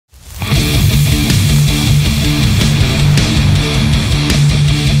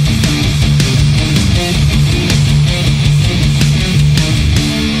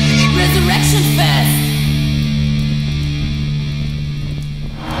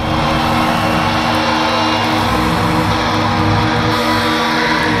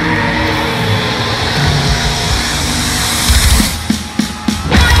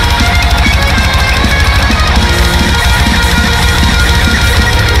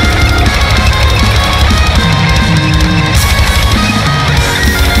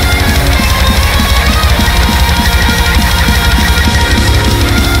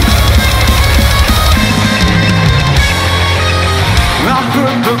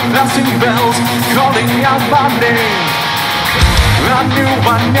passing bells calling out my name. I knew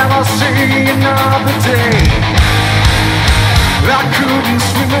I'd never see another day. I couldn't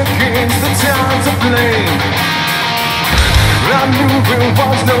swim against the tides of blame. I knew there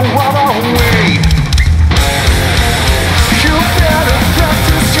was no other way. You better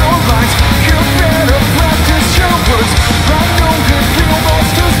practice your lines. You better practice your words. I know that real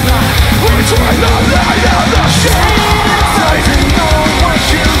monsters lie between the light and the shade. I didn't know what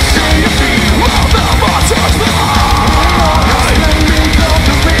you say to me. All the monsters lie. Let me come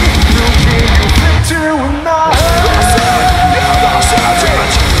to me. No king you flip to another. Listen, you're the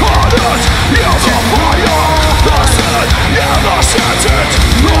sentence. Honest, you're the fire. Listen, you're the sentence.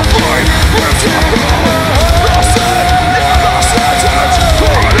 No flame, with your blood. Listen, you're the sentence.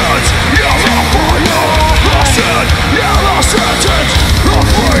 Honest, you're the fire. Listen, you're the sentence. No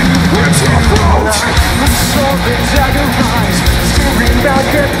flame, with your blood. I saw the dagger rise, staring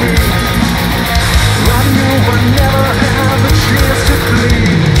back at me. I knew I'd never have a chance to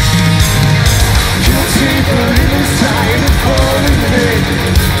bleed. Guilty but inside and falling in.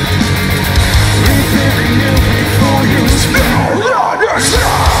 Repairing you before you still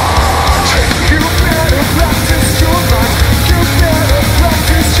understand. You better practice your life. You better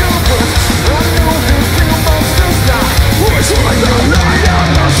practice your words. I know the real monsters lie between the light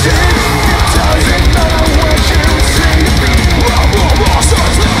and the shade. It doesn't matter what you say to me. All the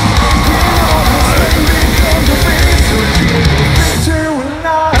monsters lie. Let me come to me.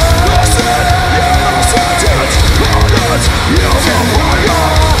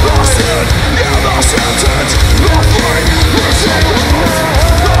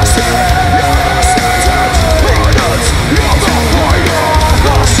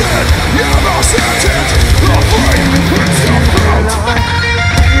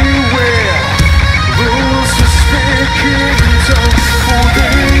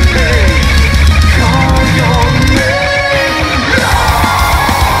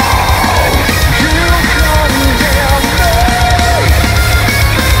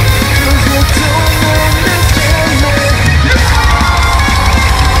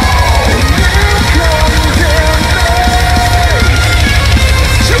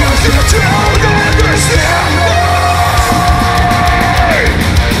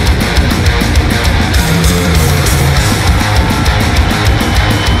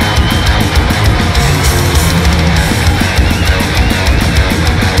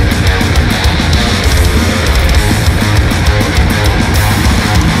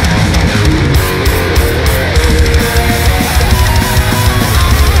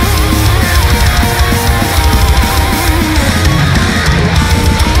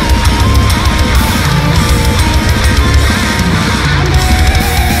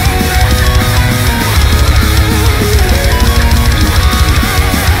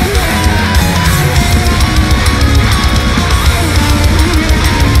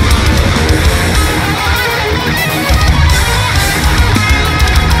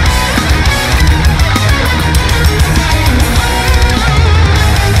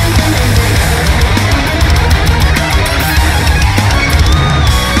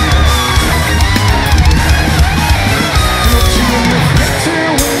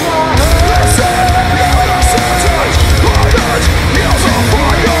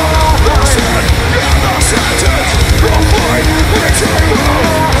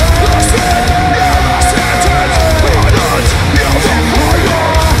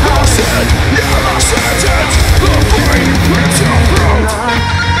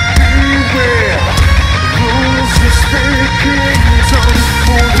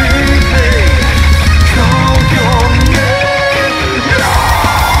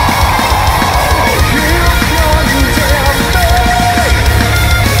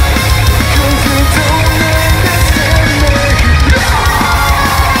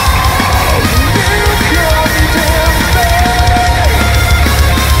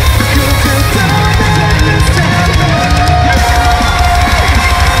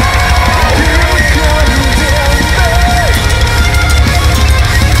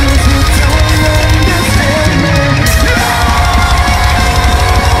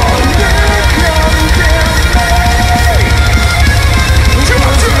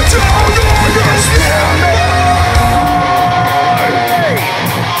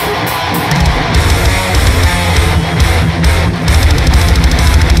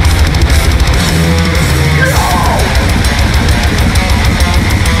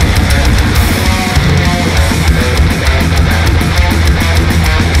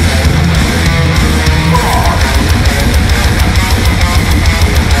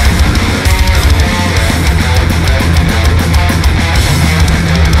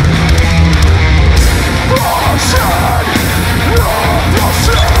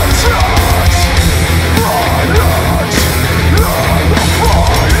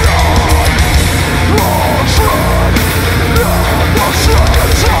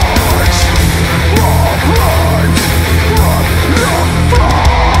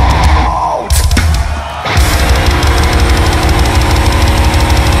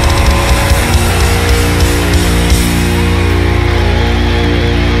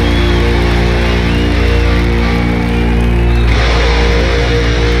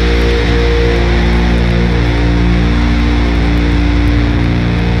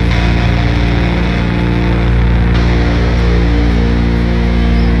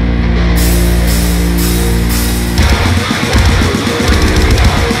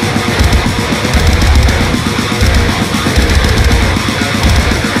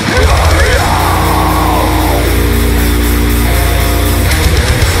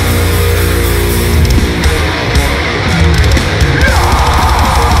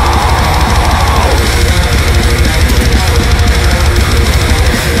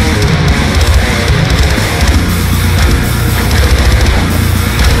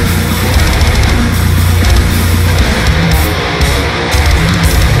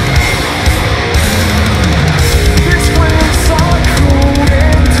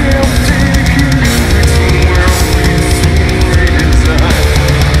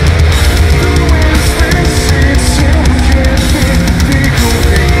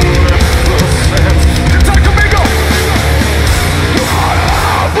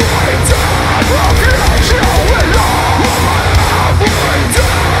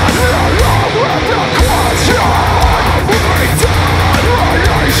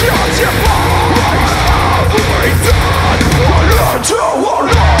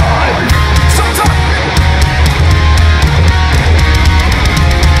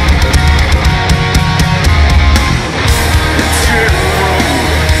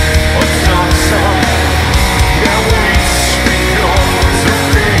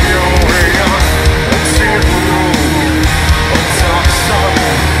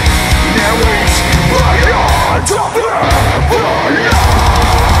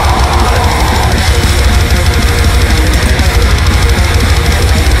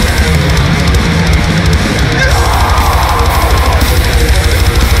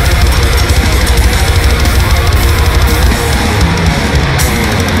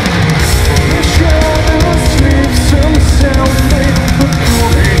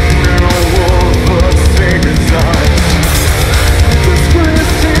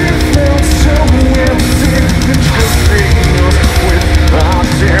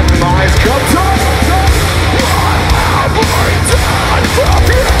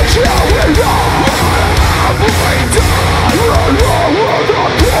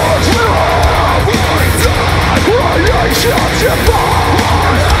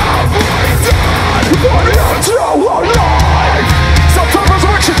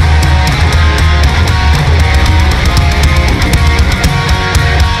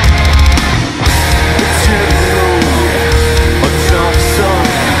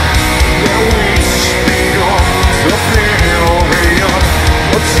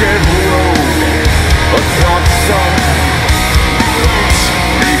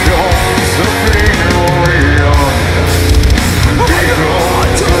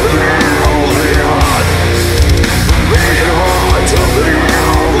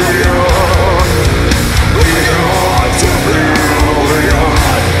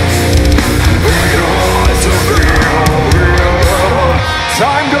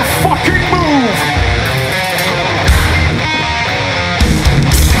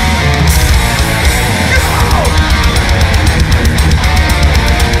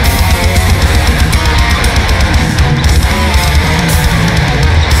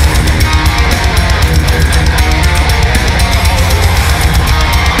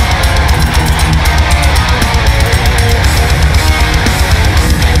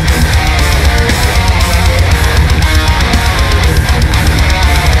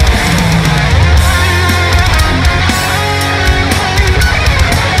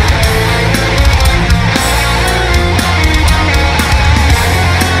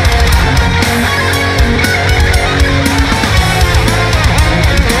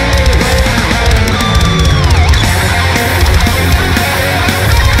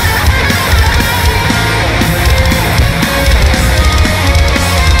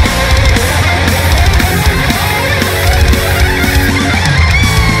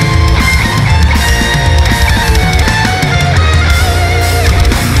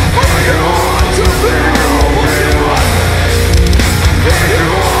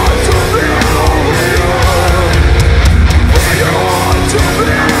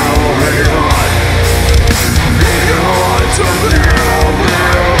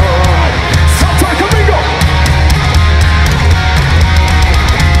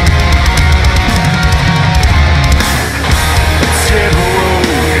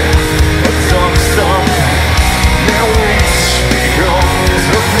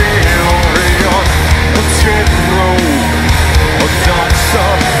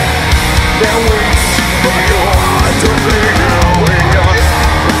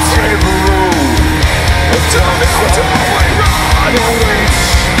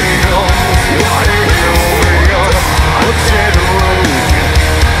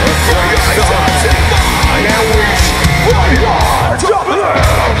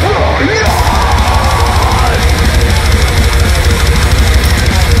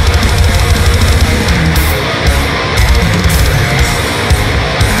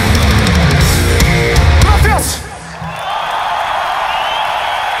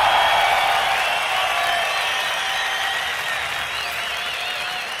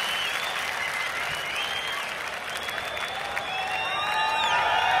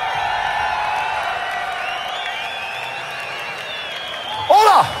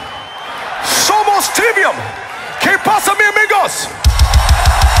 Trivium. ¿Qué pasa, mi amigos?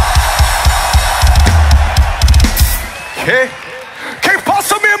 ¿Qué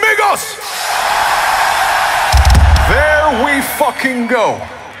pasa, mi amigos? There we fucking go.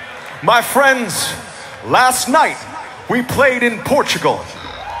 My friends, last night we played in Portugal.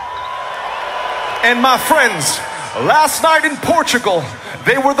 And my friends, last night in Portugal,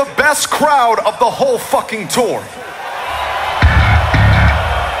 they were the best crowd of the whole fucking tour.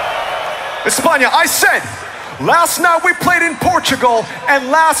 España, I said, last night we played in Portugal, and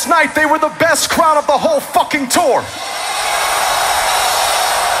last night they were the best crowd of the whole fucking tour.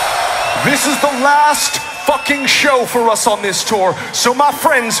 This is the last fucking show for us on this tour. So my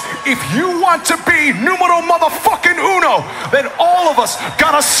friends, if you want to be numero motherfucking uno, then all of us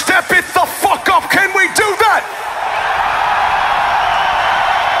gotta step it the fuck up. Can we do that?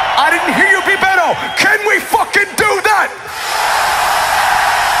 I didn't hear you, Viveiro. Can we fucking do that?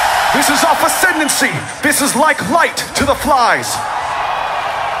 This is off ascendancy. This is like light to the flies.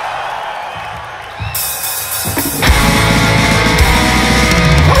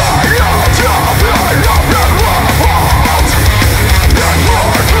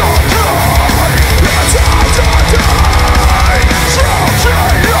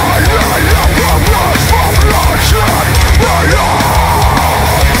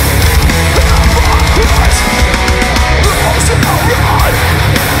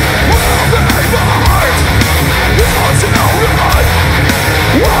 We'll be right.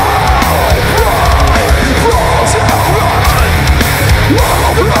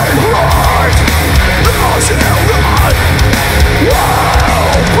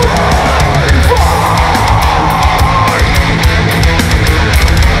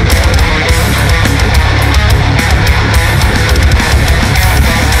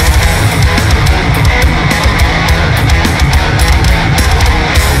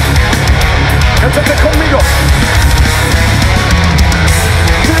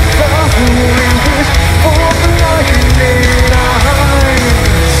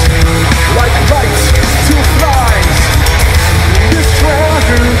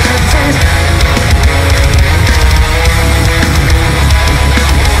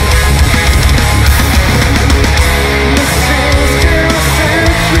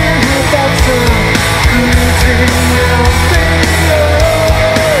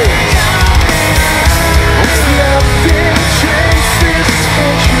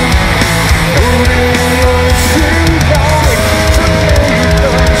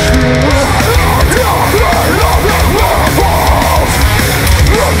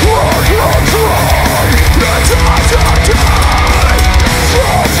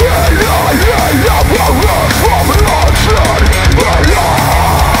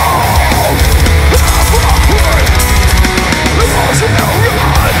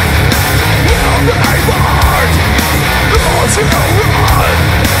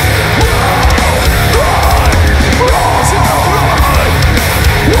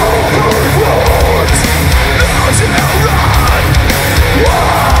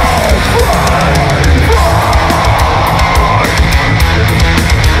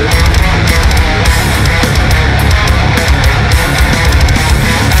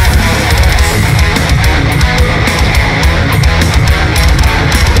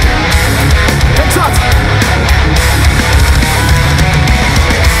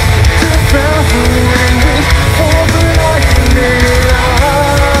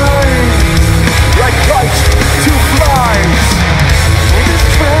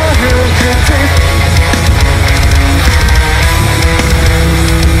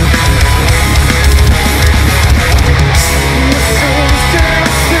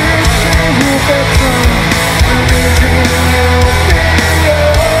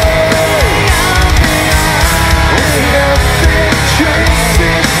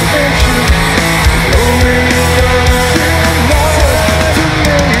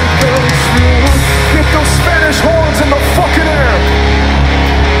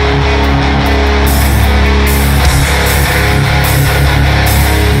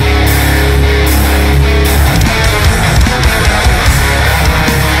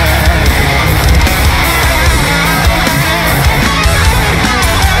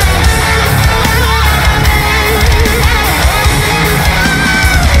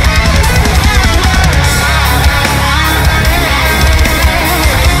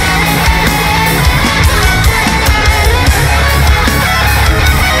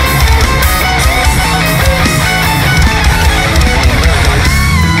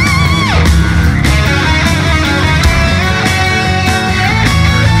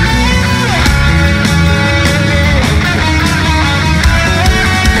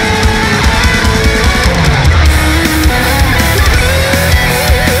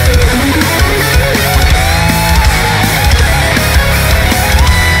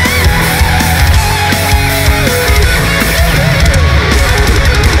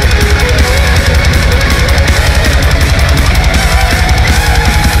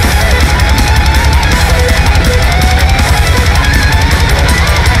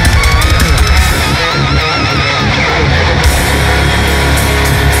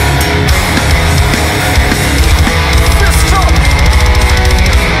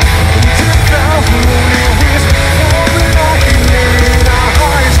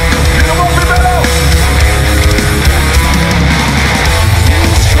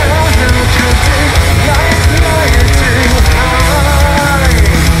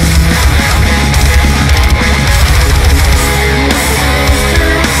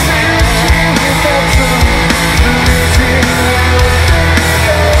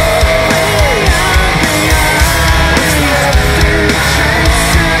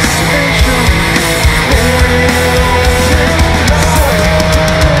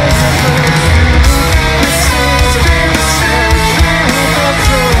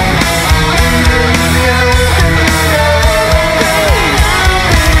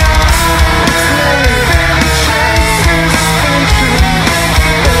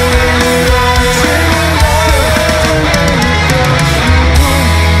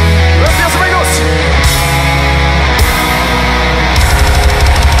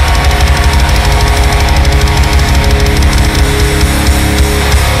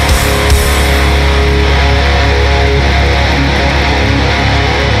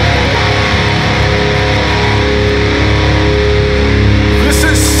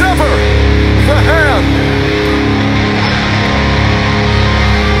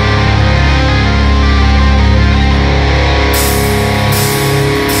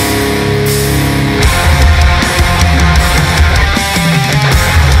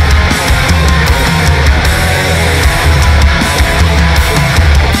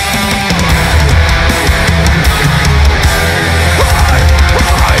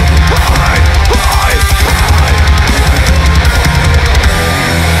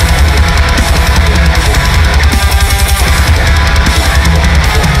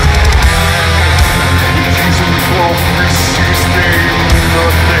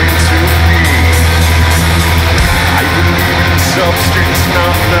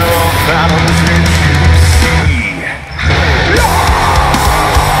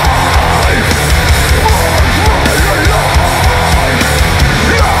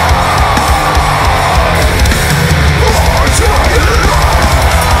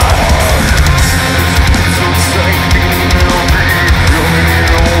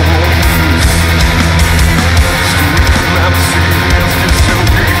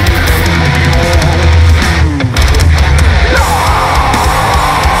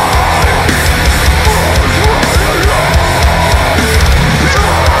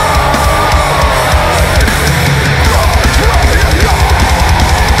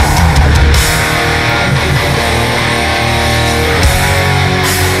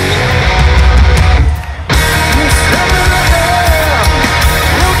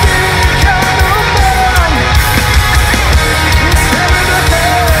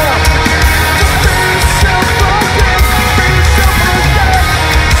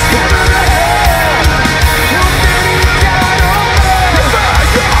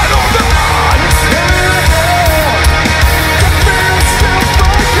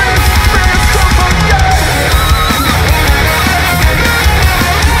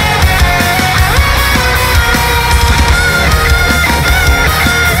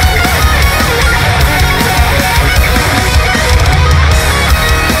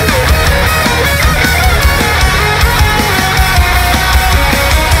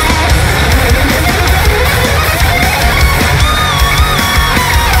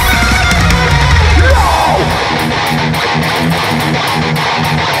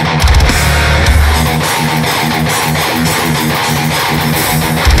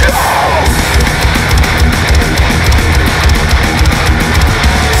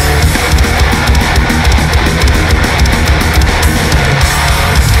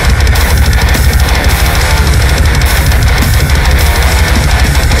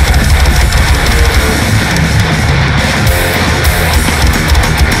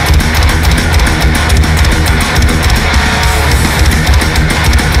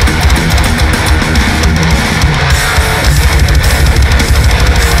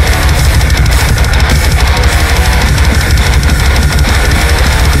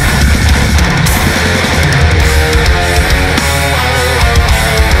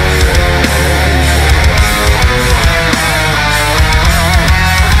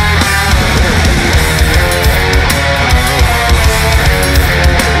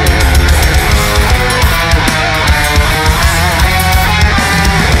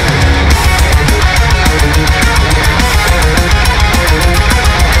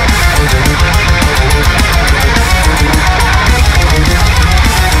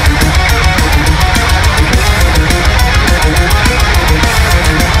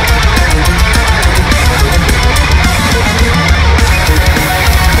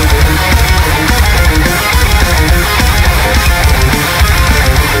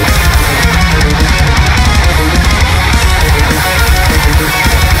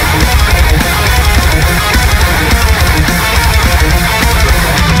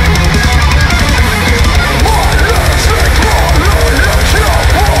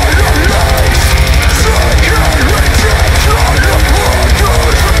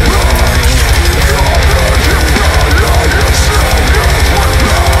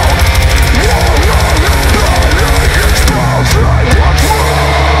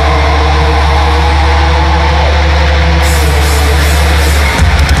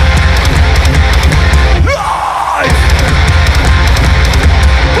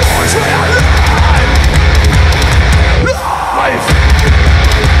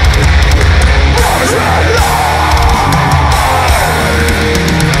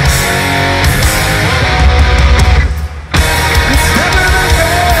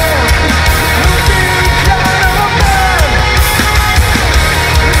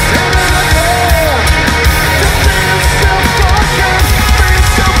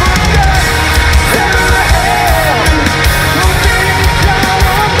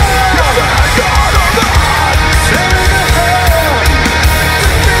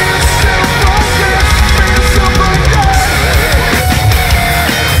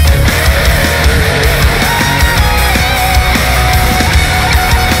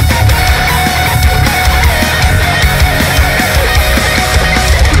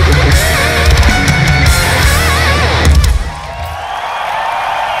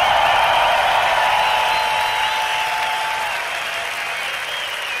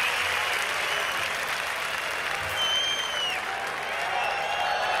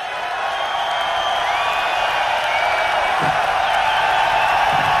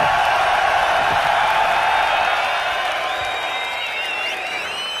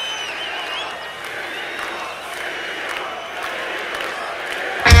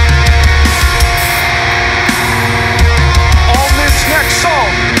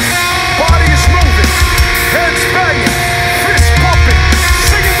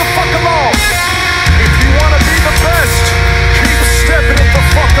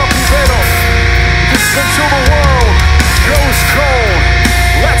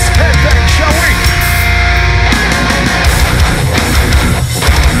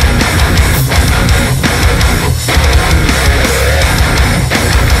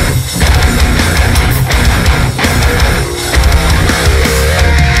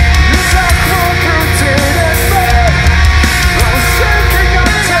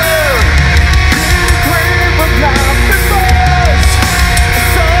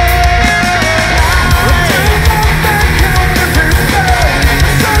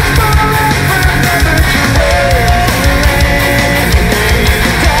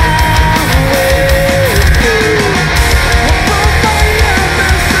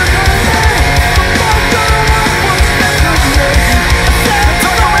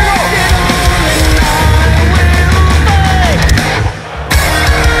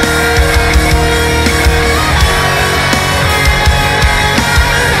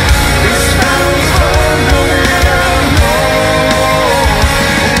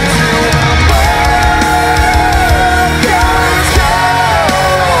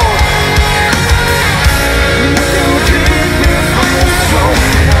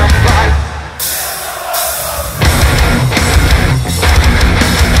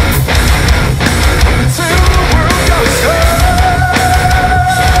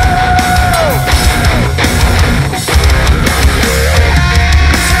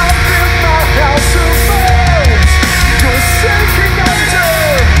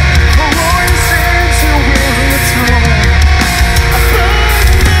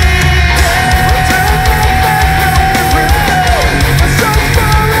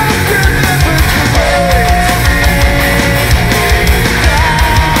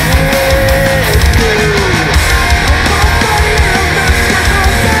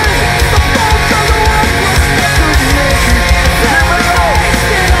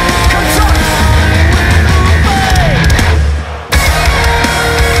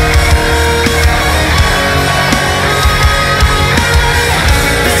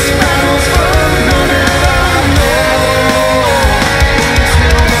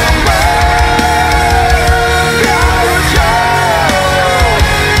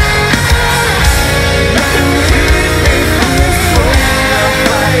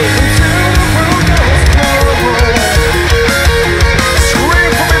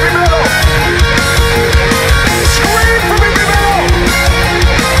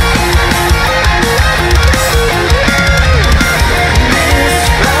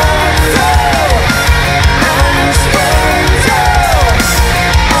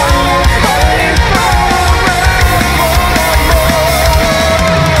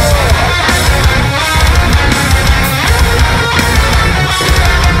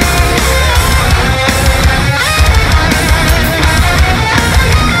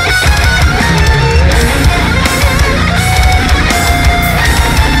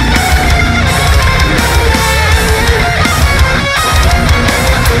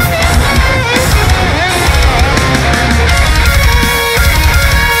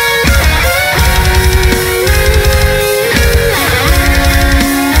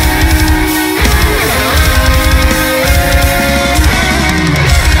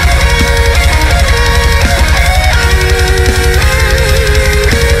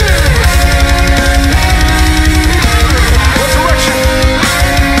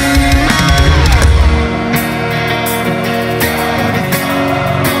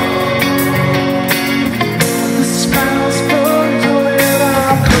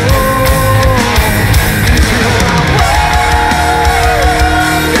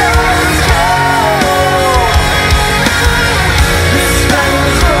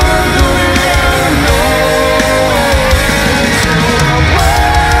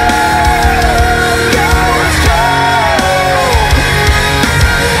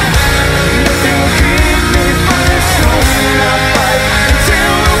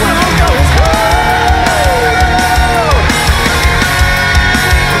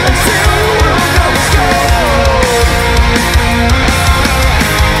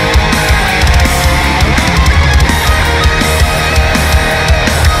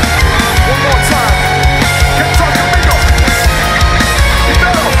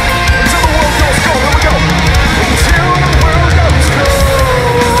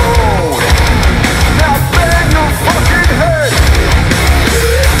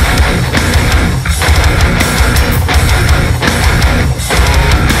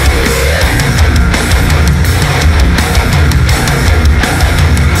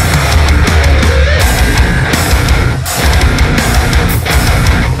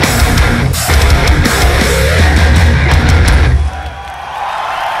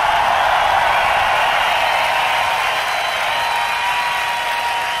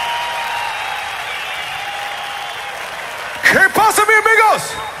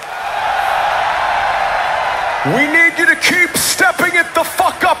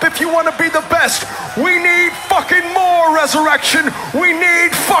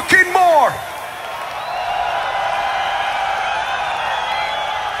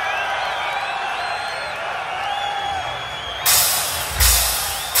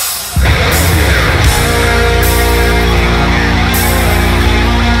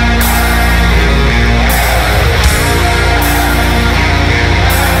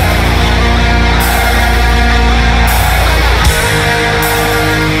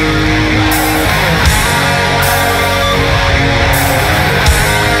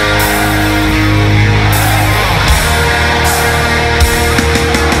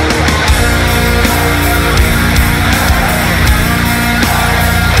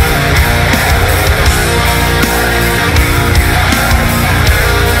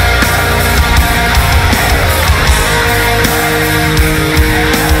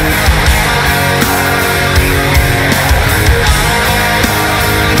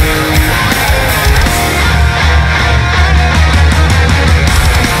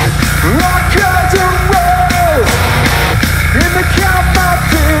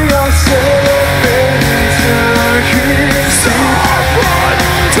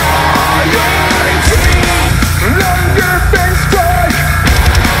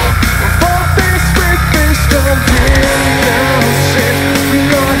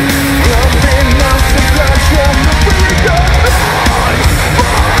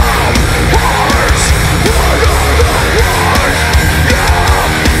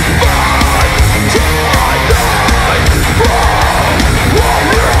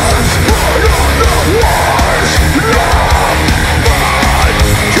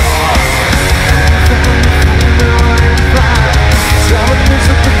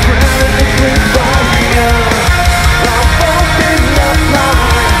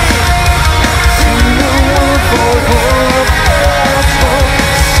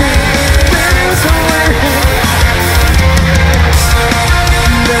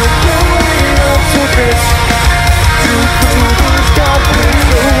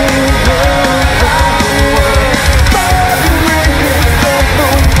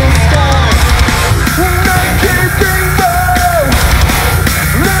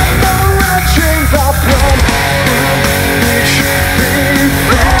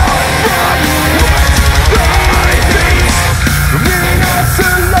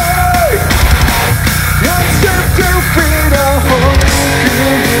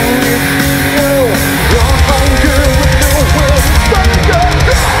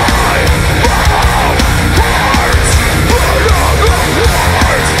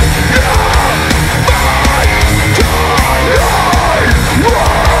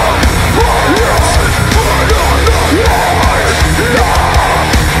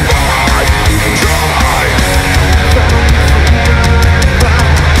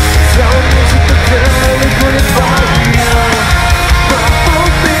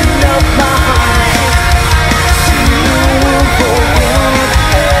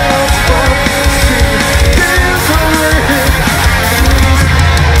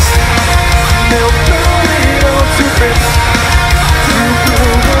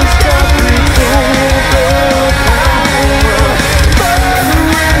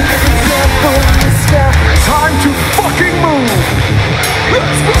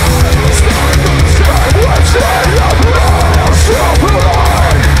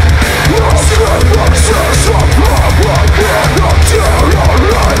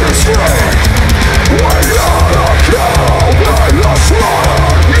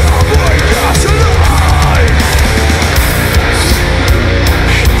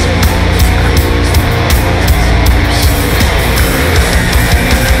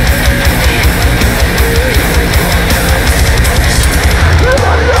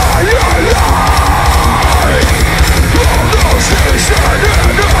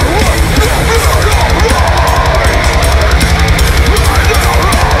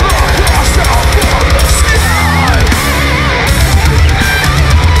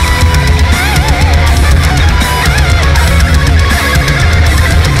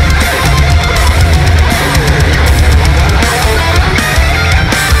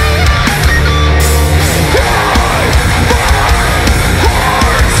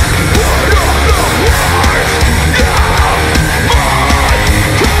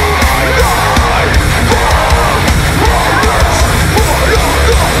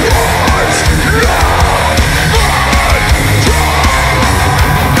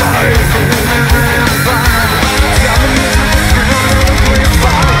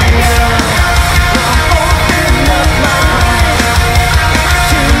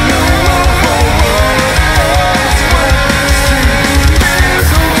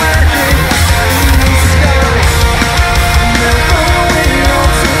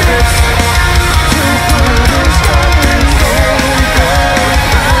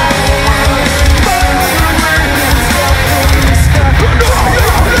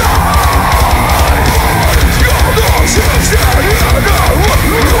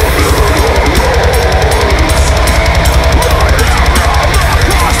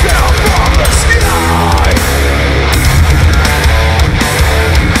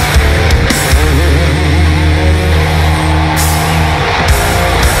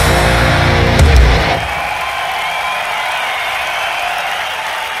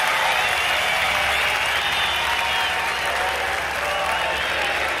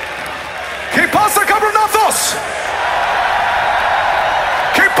 pasa, cabronazos?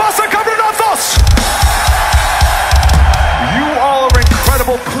 ¿Qué pasa, cabronazos? You all are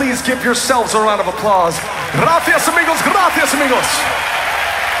incredible. Please give yourselves a round of applause. Gracias, amigos. Gracias, amigos.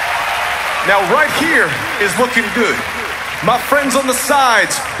 Now, right here is looking good. My friends on the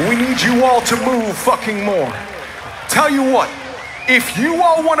sides, we need you all to move fucking more. Tell you what, if you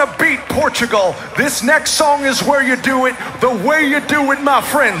all want to beat Portugal, this next song is where you do it the way you do it, my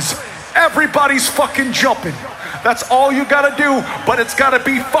friends. Everybody's fucking jumping. That's all you gotta do, but it's gotta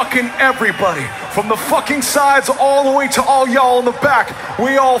be fucking everybody. From the fucking sides all the way to all y'all in the back,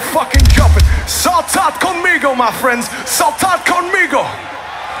 we all fucking jumping. Saltad conmigo, my friends. Saltad conmigo.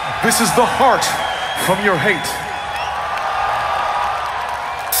 This is the heart from your hate.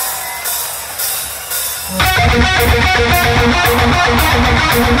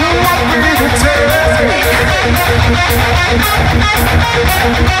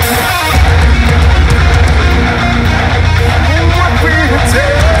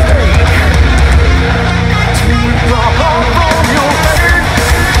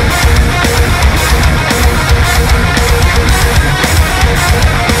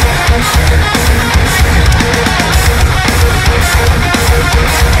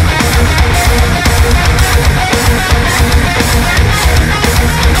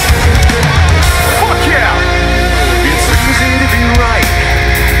 Fuck yeah! It's easy to be right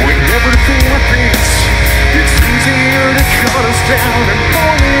when everything repeats. It's easier to cut us down and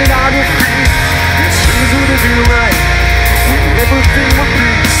point it on your feet. It's easy to be right when everything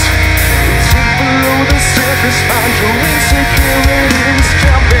repeats. It's below the surface, find your insecurities.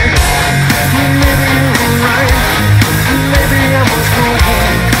 Tell me, maybe you're right, maybe I was wrong,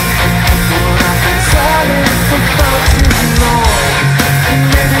 but I've been silent for far too long.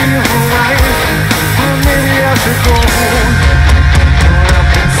 Maybe you're right, or maybe I should go home, but I've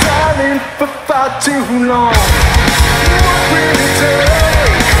been silent for far too long. What will it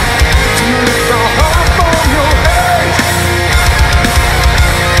take to lift the heart from your head?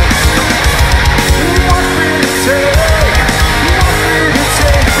 What will it take? What will it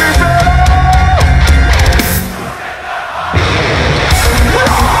take, baby?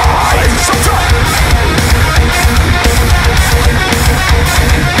 It's so tough.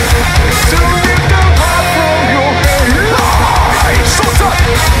 To lift the heart from your head. It's so tough.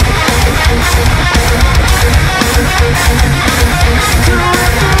 To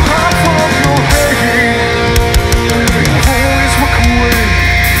lift the heart from your head. Always walk away,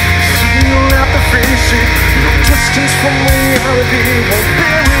 so you'll have to face it. No distance from reality won't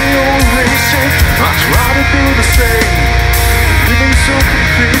bury or erase it. I try to do the same, living so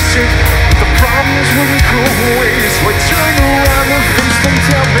complacent, but the problem is when you go away, so I turn around and face them.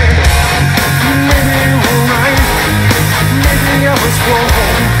 Tell me, maybe you were right, maybe I was wrong,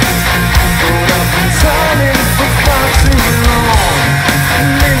 but I've been silent for far too long.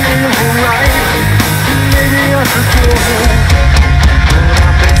 Maybe you were right, maybe I should go home, but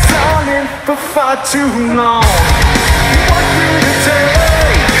I've been silent for far too long. What will it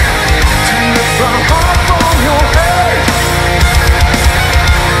take to lift the heart from your head?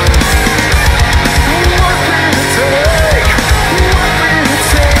 What will it take? What will it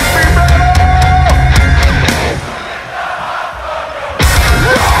take, baby?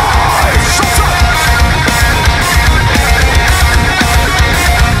 It's so tough.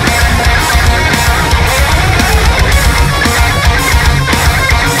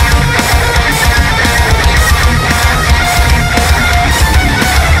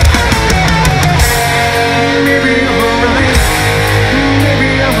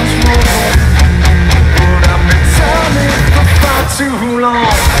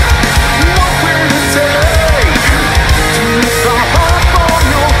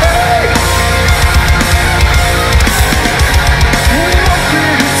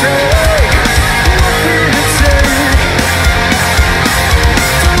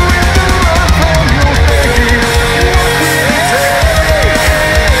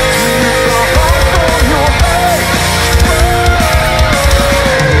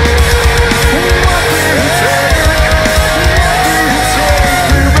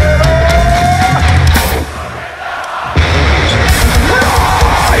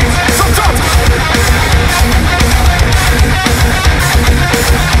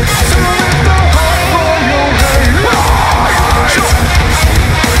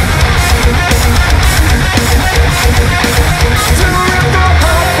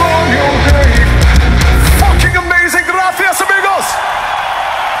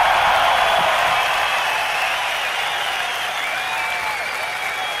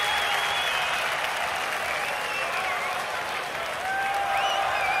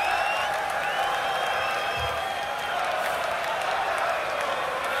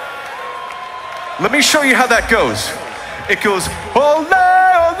 Let me show you how that goes. It goes, ole,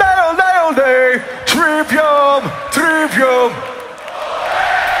 ole, ole, ole, Trivium, Trivium.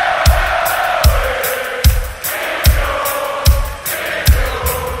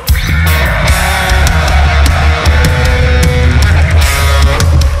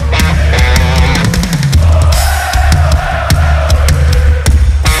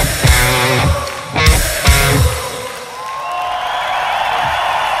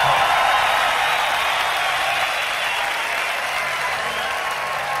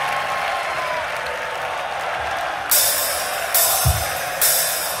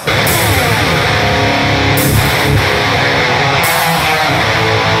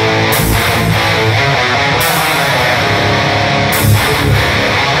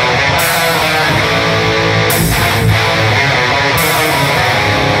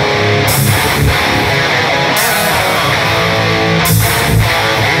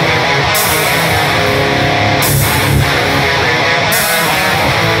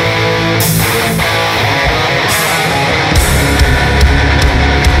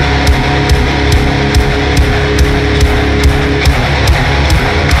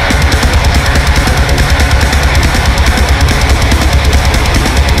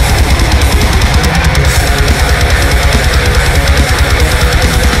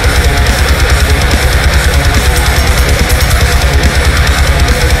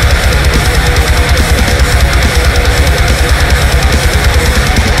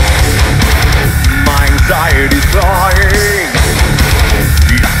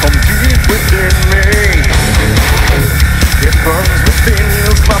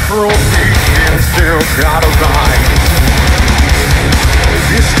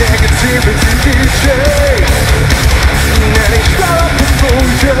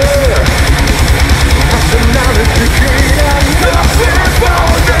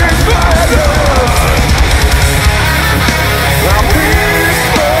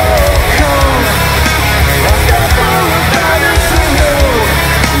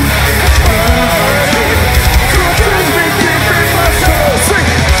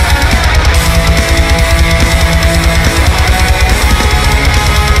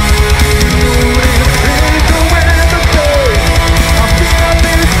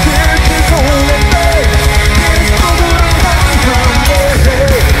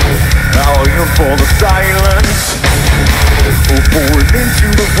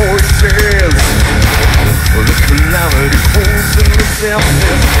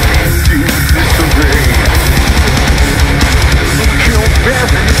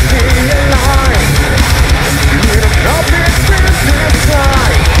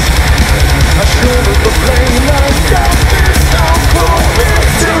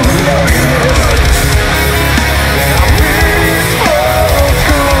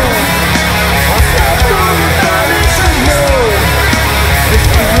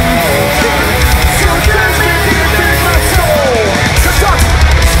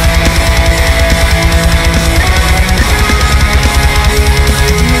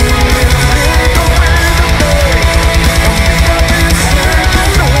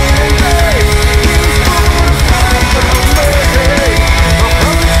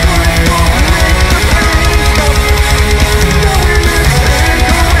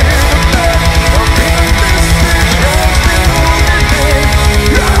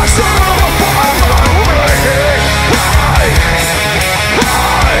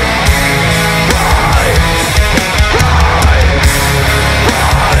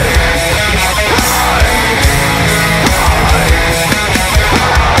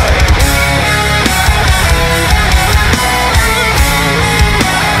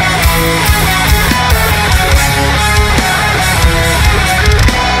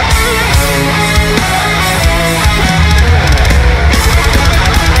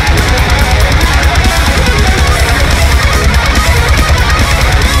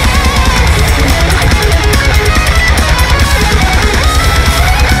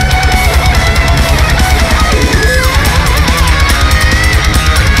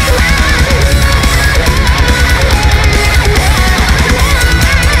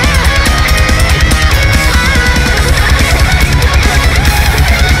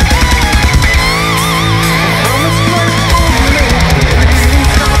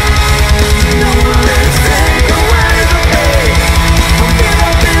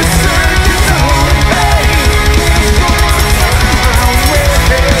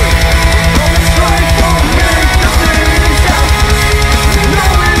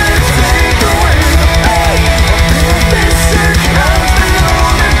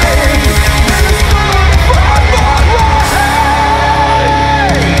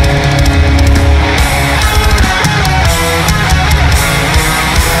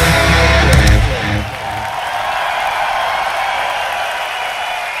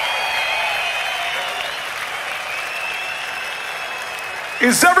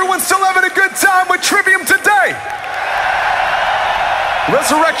 Is everyone still having a good time with Trivium today?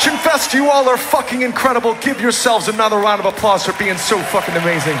 Resurrection Fest, you all are fucking incredible. Give yourselves another round of applause for being so fucking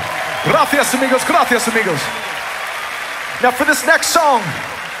amazing. Gracias amigos, gracias amigos. Now for this next song,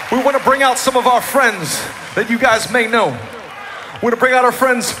 we want to bring out some of our friends that you guys may know. We're going to bring out our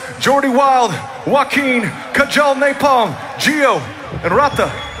friends Jordy Wild, Joaquin, Kajal Napalm, Gio, and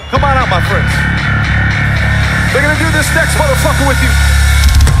Rata. Come on out, my friends. They're going to do this next motherfucker with you.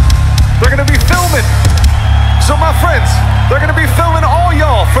 They're going to be filming. So my friends, they're going to be filming all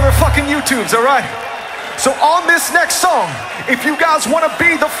y'all for their fucking YouTubes, all right? So on this next song, if you guys want to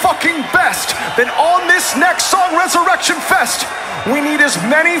be the fucking best, then on this next song, Resurrection Fest, we need as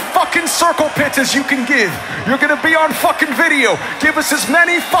many fucking circle pits as you can give. You're gonna be on fucking video. Give us as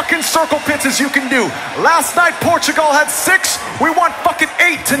many fucking circle pits as you can do. Last night, Portugal had 6. We want fucking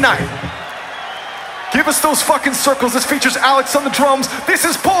 8 tonight. Give us those fucking circles. This features Alex on the drums. This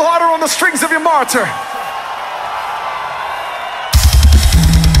is Pull Harder on the strings of your Martyr.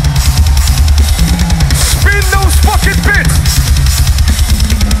 Spin those fucking bits.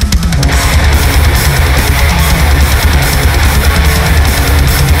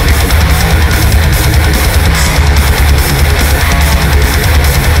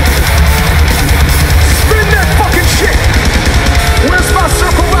 Spin that fucking shit. Where's my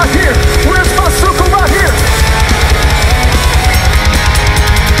circle right here? Where's my circle right here?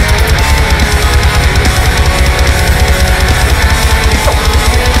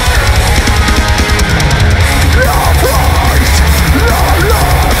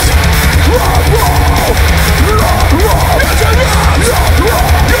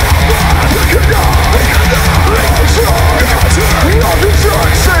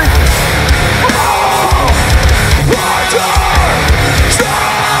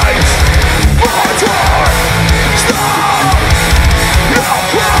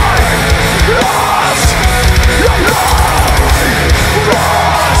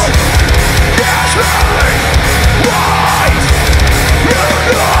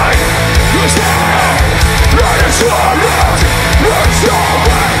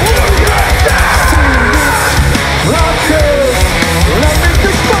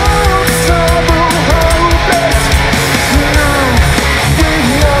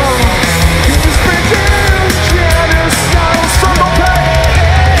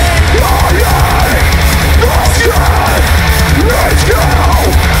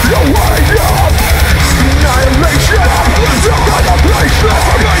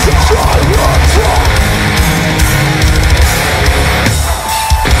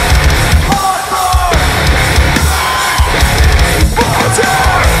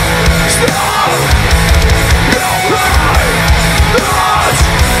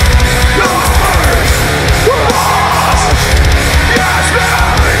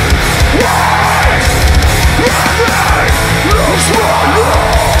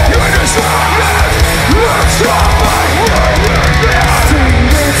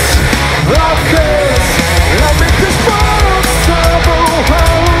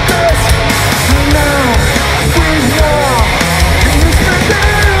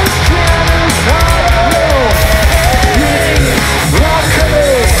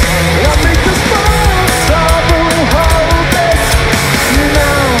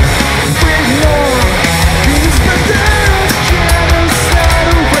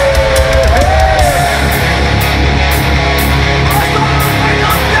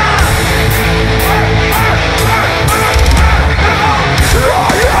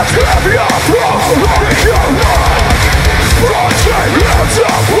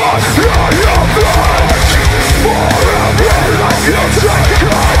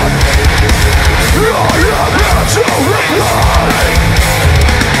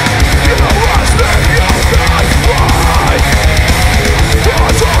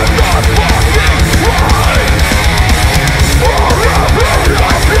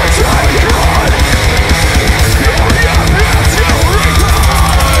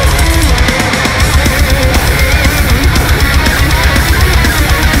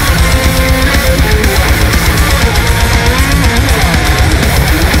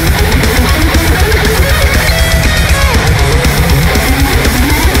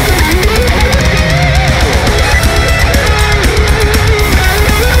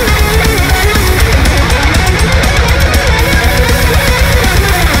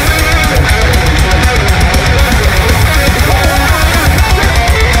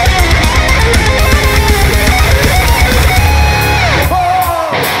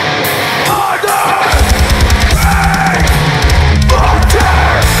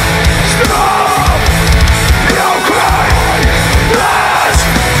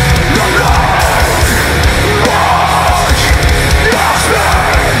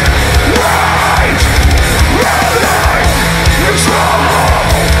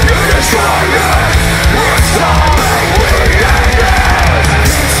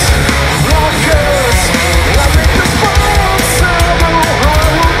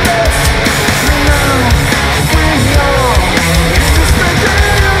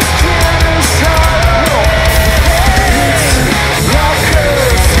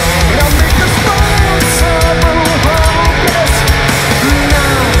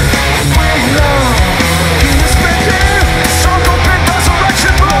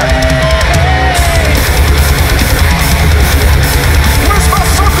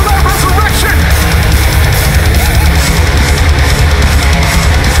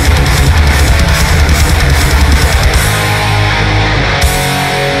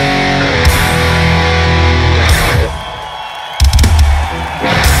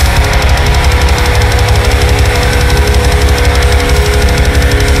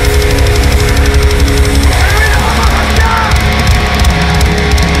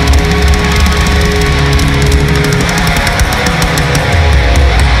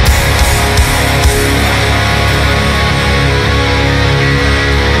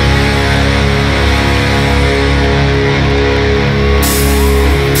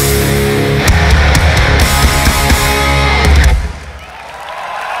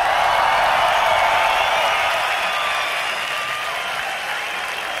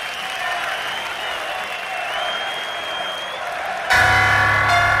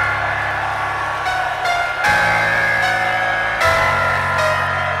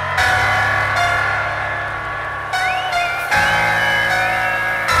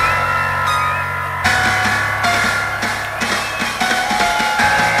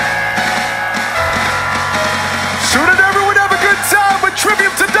 So did everyone have a good time with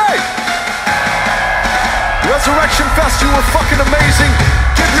Trivium today? Resurrection Fest, you were fucking amazing.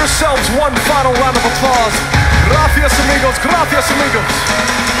 Give yourselves one final round of applause. Gracias amigos, gracias amigos.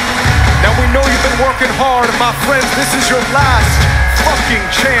 Now we know you've been working hard, and my friends, this is your last fucking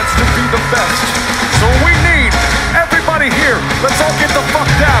chance to be the best. So we need everybody here. Let's all get the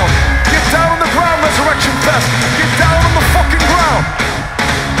fuck down. Get down on the ground, Resurrection Fest. Get down on the fucking ground.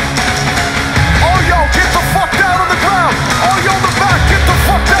 All y'all, get the fuck down on the ground. All y'all in the back, get the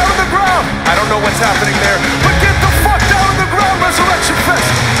fuck down on the ground. I don't know what's happening there, but get the fuck down on the ground, Resurrection Fest.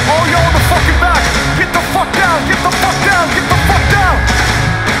 All y'all in the fucking back, get the fuck down, get the fuck down, get the fuck down.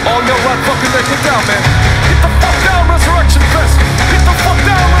 All y'all right fucking there, get down, man.